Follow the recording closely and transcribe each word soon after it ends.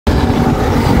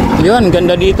Yun,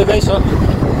 ganda dito guys, oh.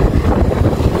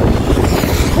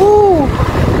 Woo!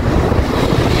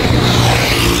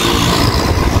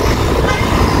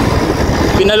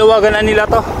 Pinaluwagan na nila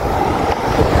to.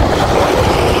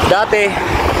 Dati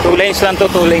 2 lanes lang to,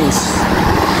 2 lanes.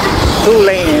 2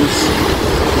 lanes.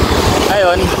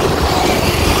 Ngayon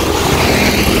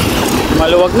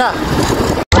maluwag na.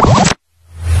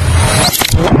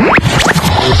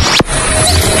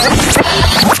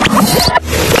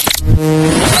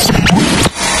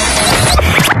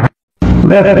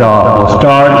 Liftoff will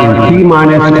start in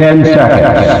T-minus 10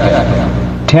 seconds.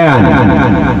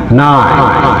 10,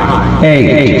 9,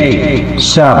 8,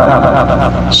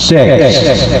 7,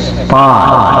 6,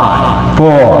 5,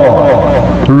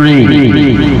 4,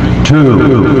 3,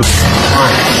 2,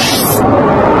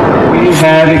 1. We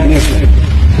have ignition.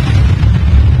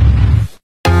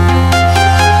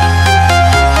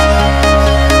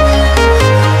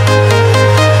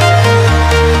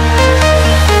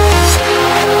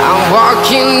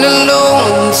 Walking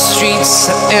alone, the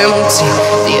streets are empty.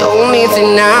 The only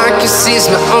thing I can see is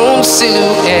my own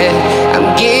silhouette.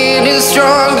 I'm getting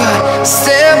stronger,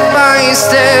 step by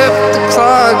step. The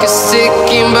clock is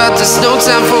ticking, but there's no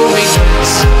time for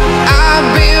regrets. I've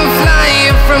been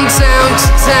flying from town to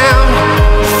town,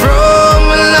 from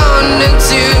London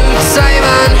to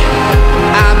Taiwan.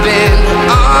 I've been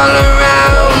all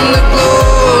around the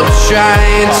globe,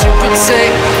 trying to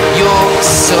protect your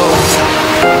soul.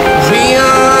 We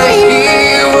are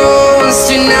heroes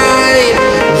tonight.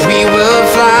 We will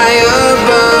fly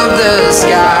above the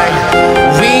sky.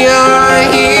 We are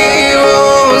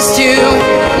heroes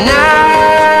tonight.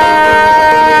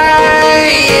 Yeah.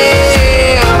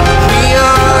 We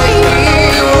are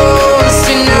heroes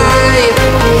tonight.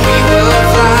 We will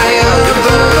fly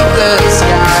above the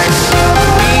sky.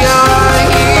 We are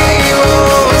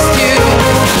heroes tonight.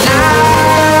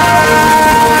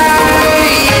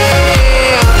 Yeah.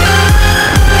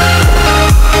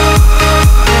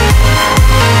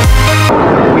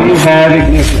 We have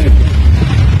ignition.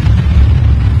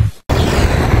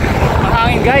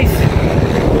 Mahangin guys.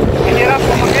 Hirap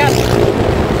pumakyat.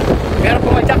 Pero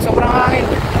pumadyak, sobrang hangin.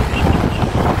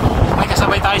 May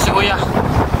kasabay tayo si kuya.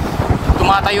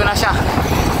 Tumatayo na siya.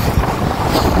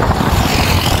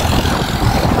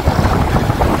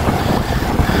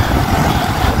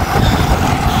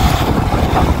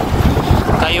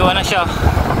 Tayuan na siya.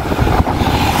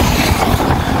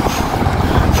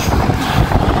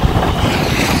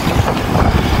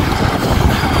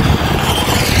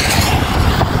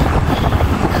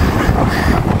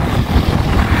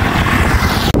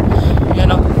 Yan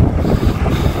o.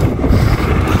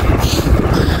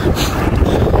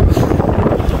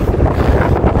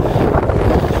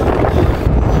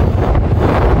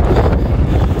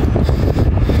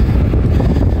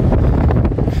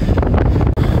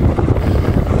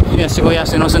 Yan si kuya,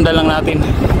 sinusundan lang natin.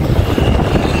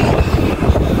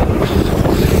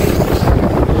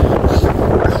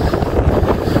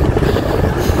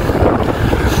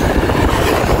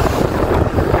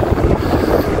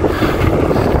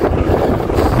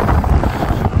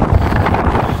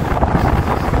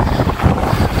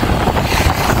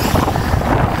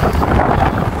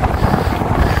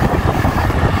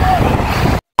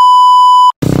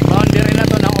 Boundary na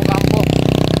to ng Ocampo.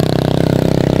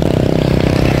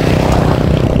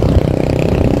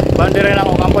 Boundary ng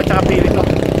Ocampo at saka Pilito.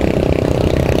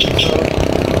 So,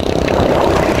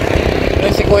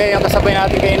 yun si kuya yung kasabay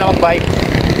natin kayo na magbike.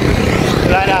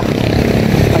 Wala na.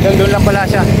 Hanggang doon lang pala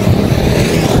siya.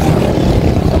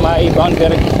 Sa may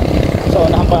boundary. So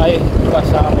unahan pa ay iba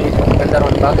sa may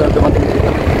Calderon bago dumating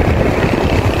dito.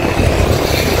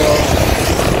 So,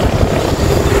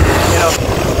 you know,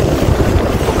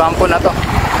 Ocampo na to.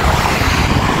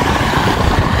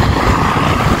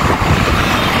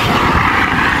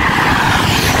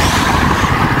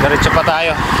 Diretso pa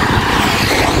tayo.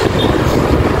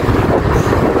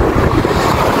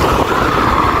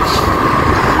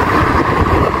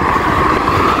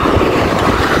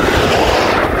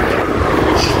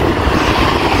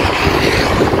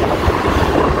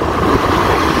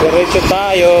 Diretso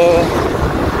tayo.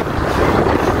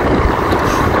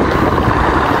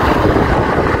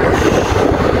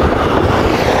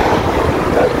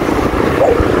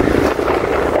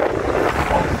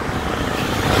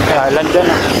 Alan dyan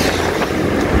ah.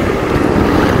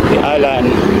 Si Alan.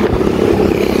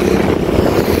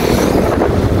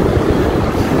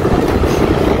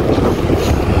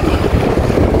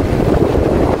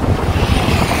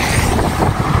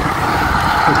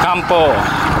 Campo.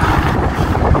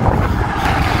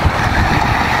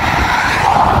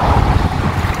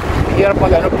 Hirap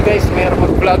mag ano guys, mayroon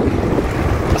mag vlog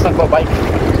basta nagbabike.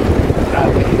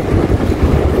 Grabe.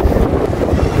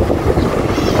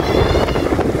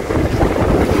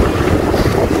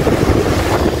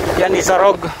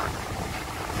 Isarog.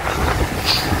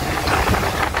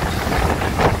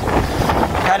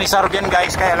 Yan, Isarog yan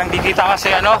guys, kaya lang di kita kasi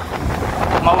ano,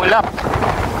 maulap,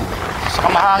 saka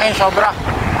mahangin sobra.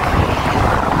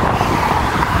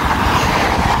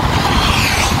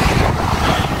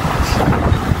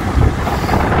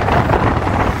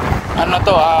 Ano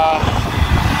to,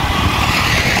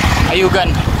 Ayugan.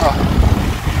 Oh,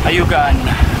 Ayugan.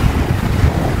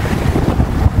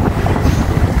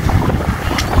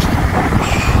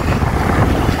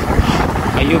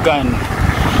 Ayugan.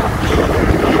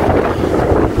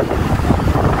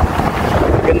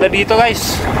 Ganda dito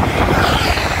guys.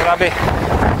 Grabe.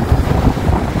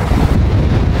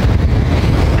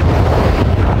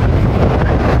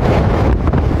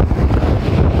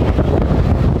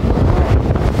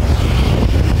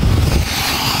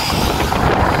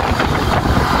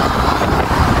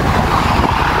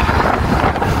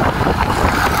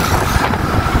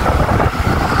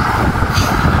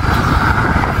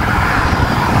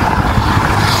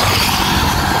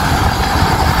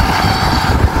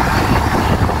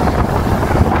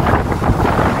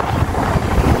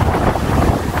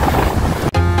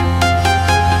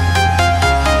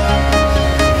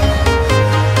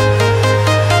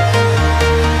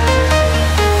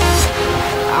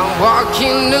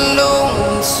 Walking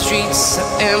alone, the streets are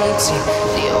empty.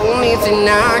 The only thing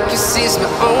I can see is my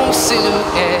own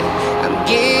silhouette. I'm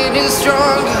getting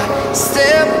stronger,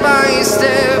 step by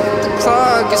step. The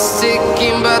clock is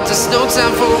ticking, but there's no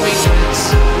time for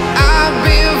regrets. I've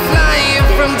been flying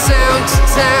from town to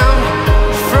town,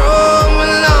 from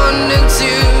London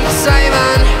to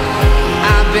Taiwan.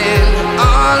 I've been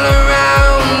all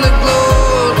around the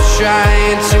globe,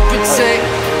 trying to protect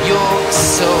your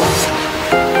soul.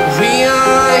 We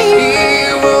are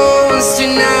heroes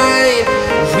tonight.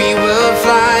 We will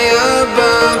fly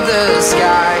above the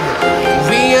sky.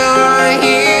 We are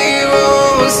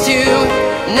heroes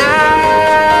tonight.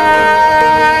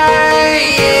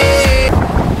 Yeah.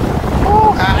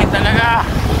 Kakit talaga.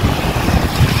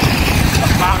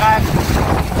 Bakbakan.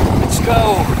 Let's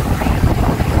go.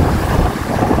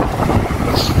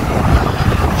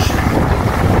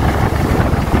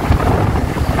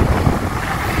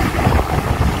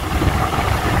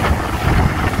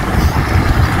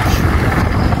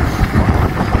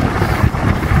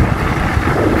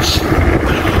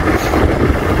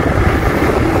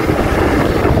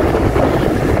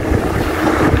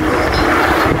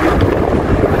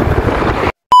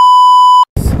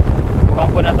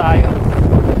 Kampo na tayo.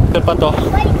 Ito pa to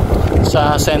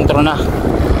sa sentro na.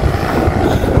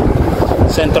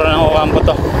 Sentro ng Ocampo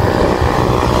to.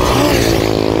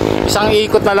 Isang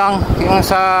ikot na lang yung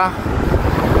sa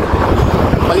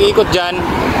pag-ikot dyan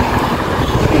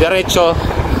diretso,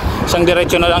 isang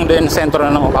diretso na lang din sentro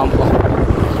na ng Ocampo.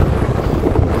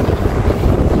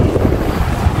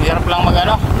 Hirap lang mag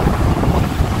ano,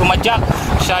 tumadyak,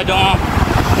 masyadong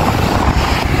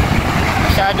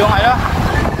ano,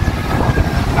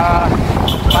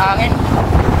 mahangin.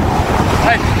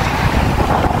 Ay.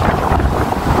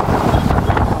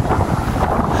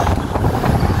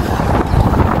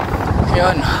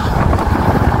 Yun.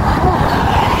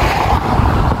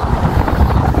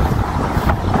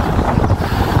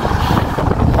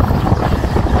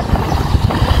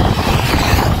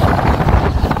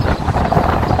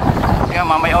 Yan,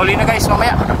 mamaya uli na guys,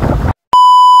 mamaya.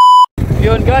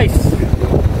 Yun guys,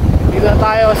 dito na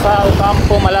tayo sa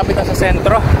Ocampo, malapit na sa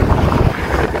sentro.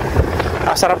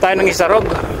 Sarap tayo ng Isarog.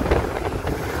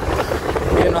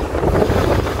 Yun o,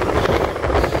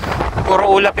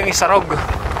 puro ulap yung Isarog.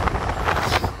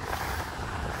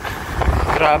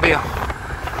 Grabe o.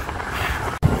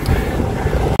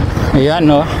 Ayan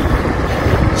o.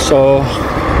 So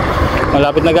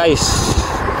malapit na guys.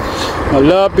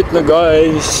 Malapit na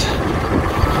guys.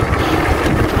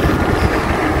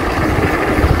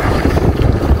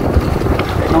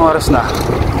 Anong oras na?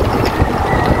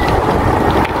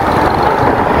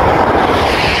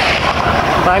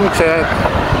 Time check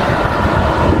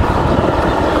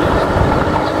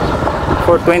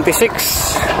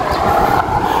 4:26.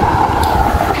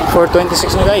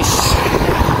 4:26 na guys.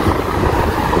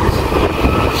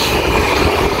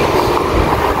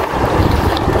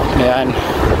 Ayan.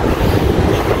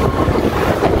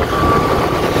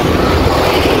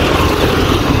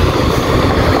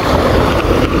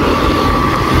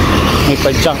 May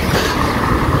pa-junk.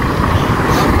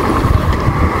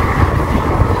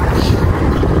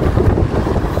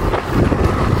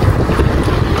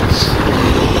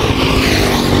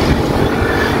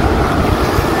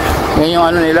 Yan yung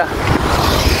ano nila,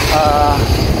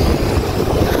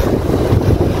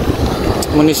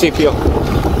 munisipyo.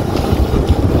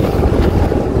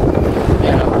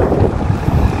 Ayan o.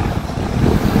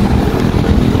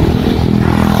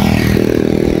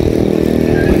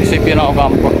 munisipyo ng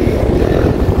Ocampo.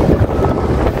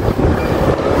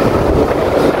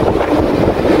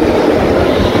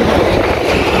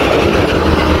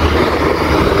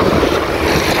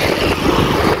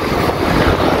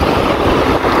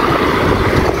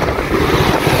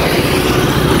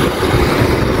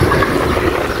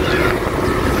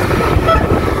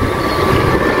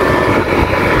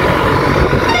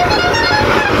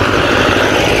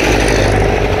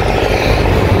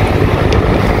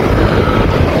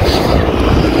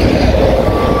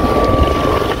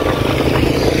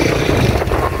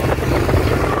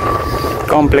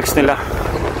 Complex nila.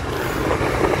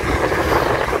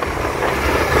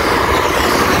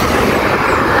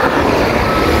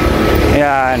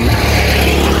 Ayan.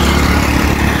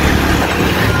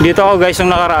 Dito ako guys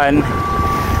yung nakaraan.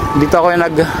 Dito ako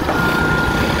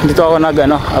nag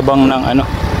abang ng ano.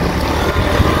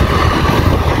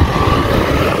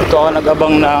 Dito ako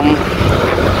nag-abang ng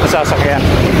sasakyan.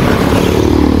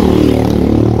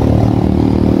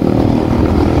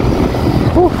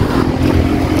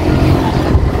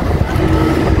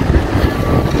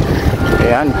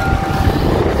 Ayan.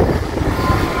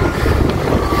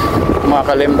 Mga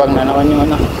kalimbang na naman yung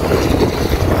ano.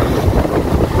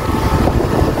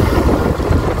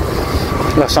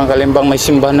 Lasang kalimbang, may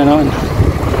simbahan na naman.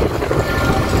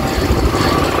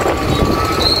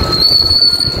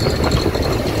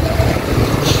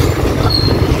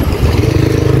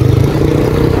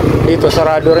 Dito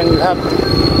sarado rin lahat.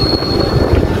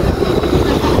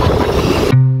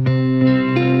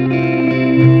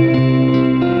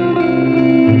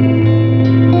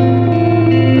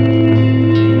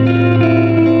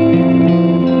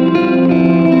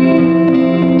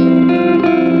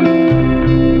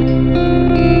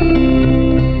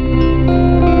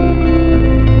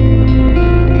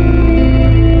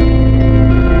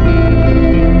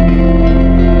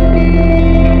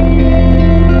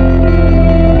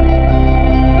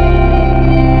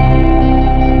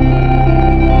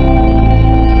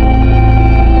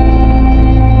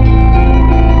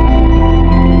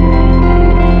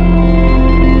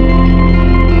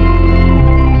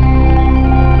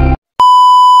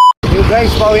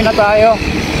 Guys, pauwi na tayo.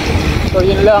 So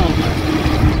yun lang.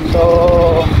 So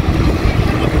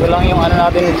ito lang yung ano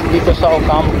natin dito sa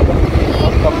Ocampo.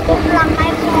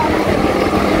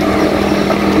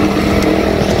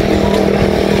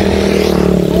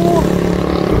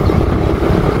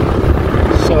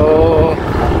 So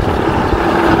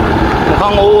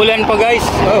mukhang uulan pa guys.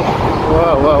 Oh,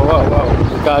 wow.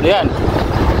 Kado yan.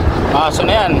 Aso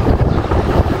na yan.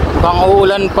 Mukhang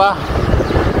uulan pa.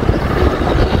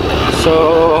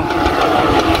 So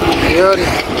yun,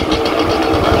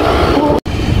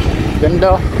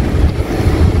 ganda.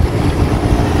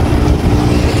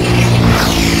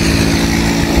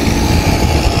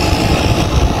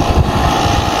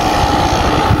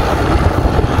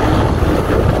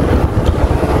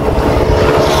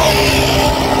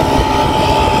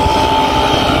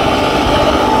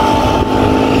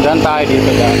 Dan tayo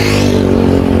dito,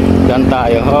 dan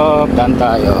tayo, hop, dan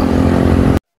tayo.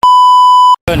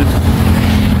 Yun,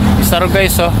 Sarap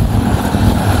guys, oh.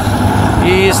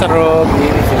 Sarap.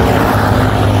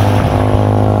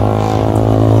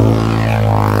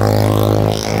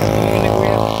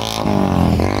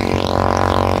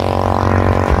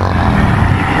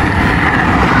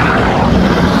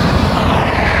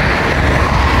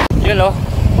 Yun oh.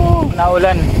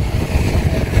 Naulan.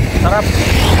 Sarap.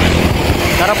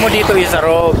 Sarap mo dito,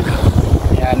 Sarap.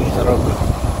 Yan, Sarap.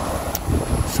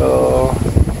 So